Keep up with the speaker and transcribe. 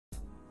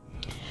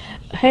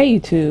Hey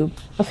YouTube,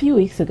 a few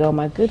weeks ago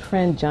my good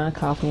friend John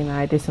Coffey and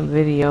I did some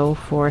video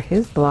for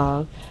his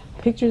blog,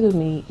 Pictures of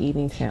Me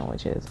Eating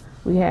Sandwiches.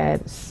 We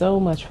had so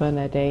much fun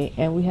that day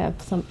and we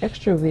have some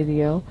extra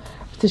video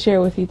to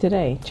share with you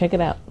today. Check it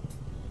out.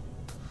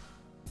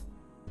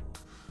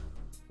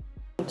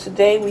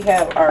 Today we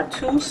have our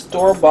two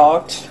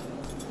store-bought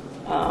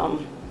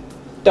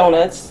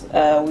donuts.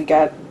 We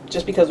got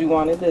just because we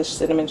wanted this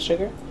cinnamon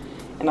sugar,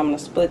 and I'm going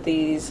to split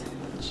these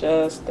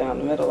just down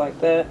the middle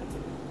like that.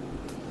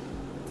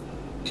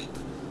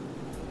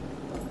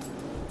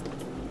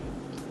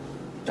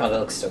 Oh, that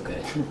looks so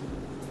good.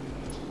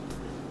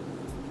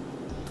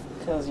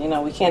 Because, you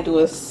know, we can't do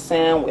a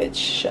sandwich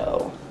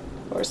show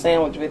or a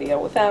sandwich video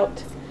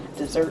without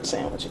dessert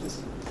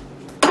sandwiches.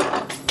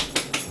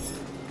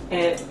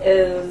 And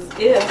as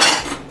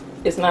if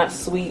it's not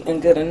sweet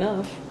and good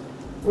enough,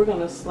 we're going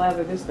to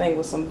slather this thing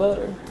with some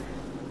butter.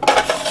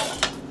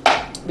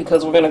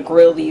 Because we're going to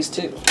grill these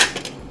too.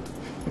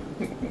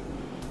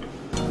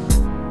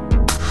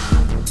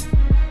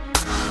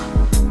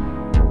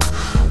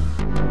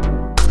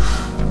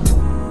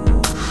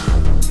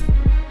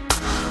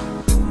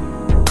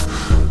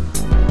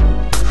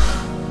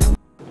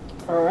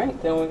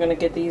 Alright, then we're going to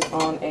get these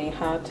on a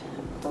hot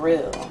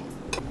grill.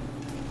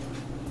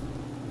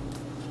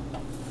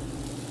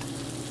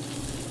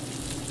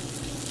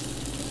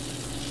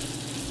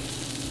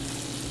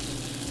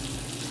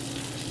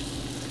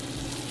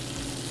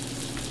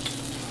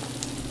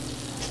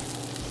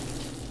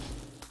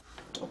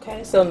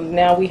 Okay, so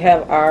now we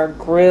have our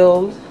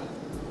grilled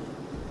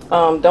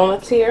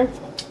donuts here.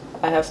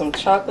 I have some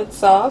chocolate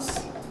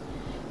sauce,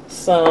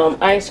 some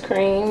ice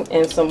cream,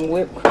 and some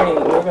whipped cream.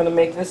 We're going to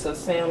make this a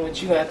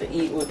sandwich you have to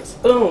eat with a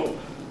spoon.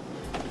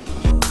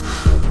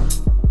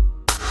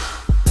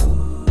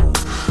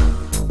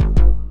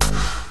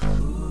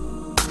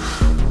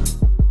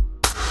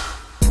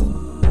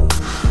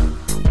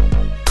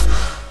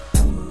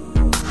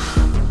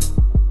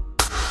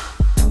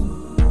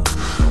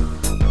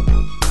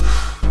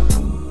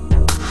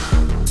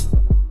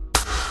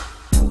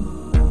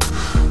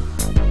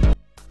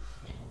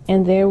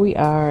 And there we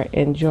are,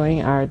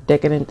 enjoying our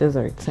decadent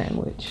dessert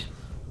sandwich.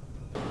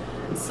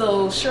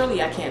 So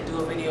surely I can't do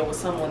a video with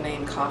someone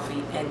named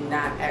Coffee and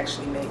not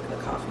actually make a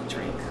coffee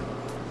drink.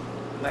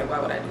 Like,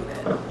 why would I do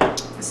that?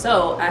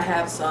 So I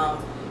have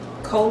some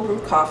cold brew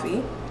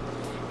coffee,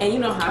 and you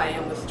know how I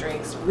am with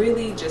drinks,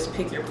 really just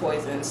pick your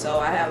poison. So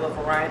I have a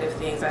variety of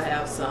things. I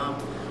have some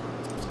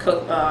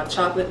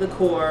chocolate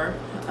liqueur,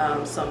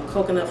 some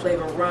coconut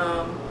flavored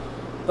rum,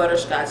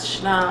 butterscotch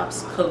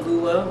schnapps,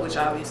 Kahlua, which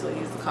obviously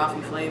is the coffee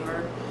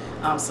flavor,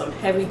 some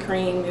heavy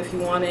cream if you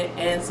want it,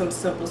 and some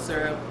simple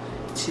syrup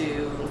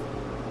to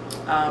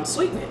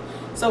sweeten it.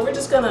 So we're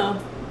just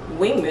gonna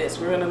wing this.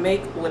 We're gonna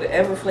make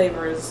whatever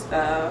flavors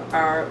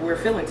we're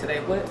feeling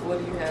today. What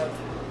do you have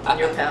on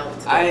your palate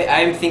today?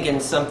 I'm thinking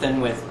something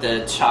with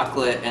the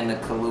chocolate and the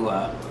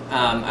Kahlua.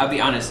 I'll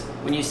be honest,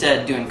 when you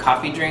said doing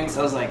coffee drinks,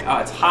 I was like, oh,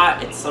 it's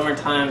hot, it's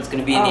summertime, it's going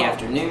to be in the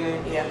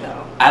afternoon. Yeah,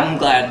 no. I'm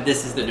glad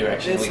this is the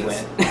direction we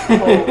went.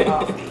 Cold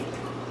coffee. And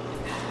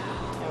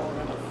we're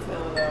going to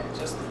fill it up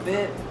just a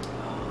bit.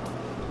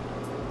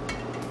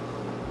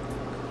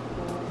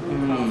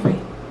 Coffee.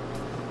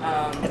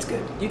 That's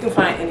good. You can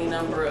find any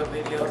number of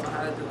videos on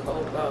how to do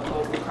cold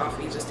brew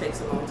coffee. It just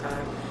takes a long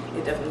time.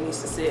 It definitely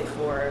needs to sit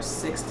for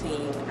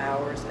 16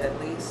 hours at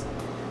least.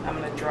 I'm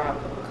going to drop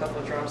a couple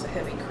of drops of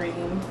heavy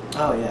cream.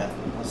 Oh, yeah.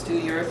 Let's do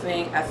your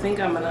thing. I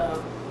think I'm going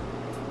to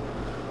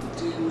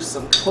do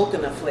some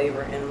coconut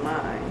flavor in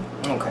mine.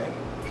 Okay.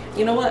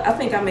 You know what? I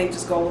think I may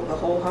just go with the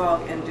whole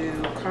hog and do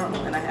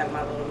caramel, and I have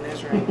my little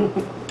measuring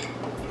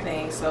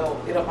thing. So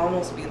it'll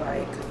almost be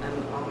like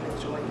an almond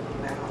joy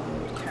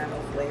mound kind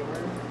of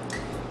flavor.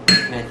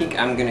 And I think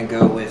I'm going to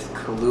go with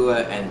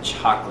Kahlua and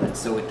chocolate.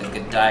 So with the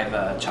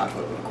Godiva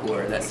chocolate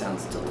liqueur, that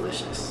sounds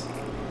delicious.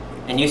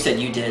 And you said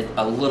you did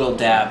a little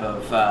dab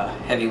of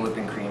heavy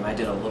whipping cream. I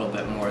did a little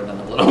bit more than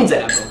a little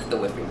dab of the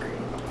whipping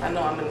cream. I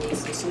know I'm going to need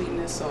some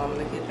sweetness, so I'm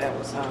going to get that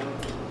with some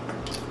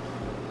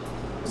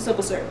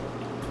simple syrup.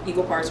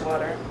 Equal parts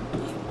water,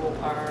 equal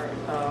part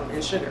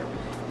and sugar.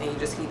 And you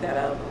just heat that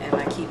up, and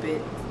I keep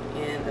it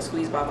in a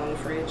squeeze bottle in the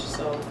fridge,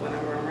 so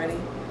whenever I'm ready,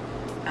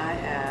 I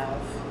have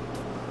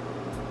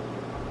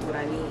what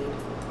I need.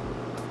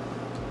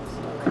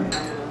 So I'm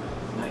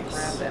going to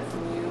grab that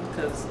from you,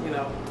 because, you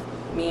know,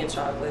 me and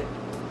chocolate,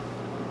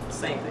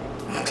 same thing.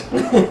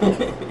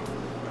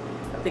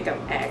 I think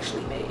I'm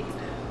actually made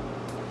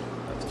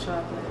of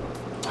chocolate.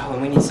 Oh,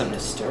 and we need something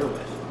to stir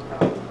with.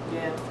 Oh,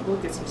 yeah, we'll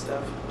get some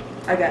stuff.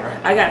 I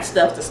got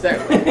stuff to stir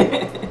with.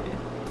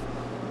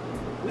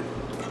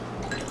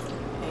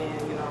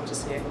 And, you know, I'm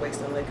just here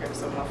wasting liquor,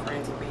 so my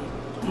friends will be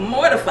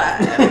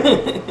mortified.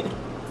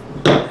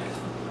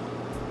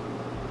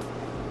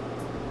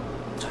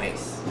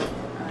 Nice.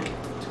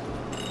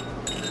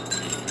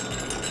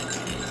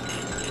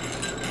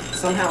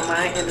 Somehow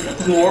mine ended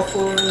up more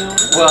full than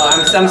yours. Well,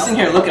 I'm sitting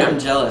here looking, I'm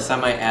jealous. I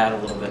might add a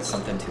little bit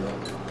something to it.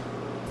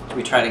 Should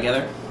we try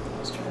together?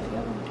 Let's try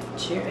together.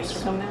 Cheers. Thanks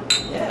for coming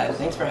out. Yeah,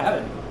 thanks for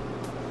having me.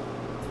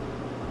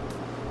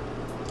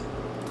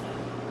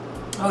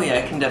 Oh yeah,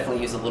 I can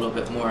definitely use a little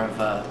bit more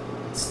of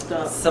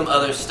Stuff. some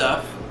other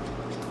stuff.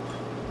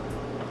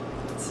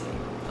 Let's see,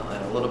 I'll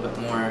add a little bit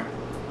more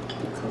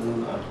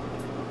Kahlua.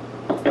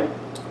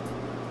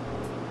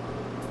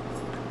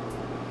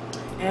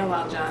 And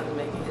while John is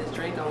making his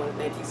drink, I want to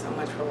thank you so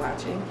much for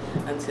watching.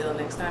 Until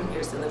next time,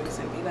 here's to living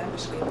simply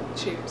lavishly.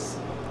 Cheers.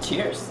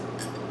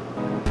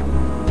 Cheers.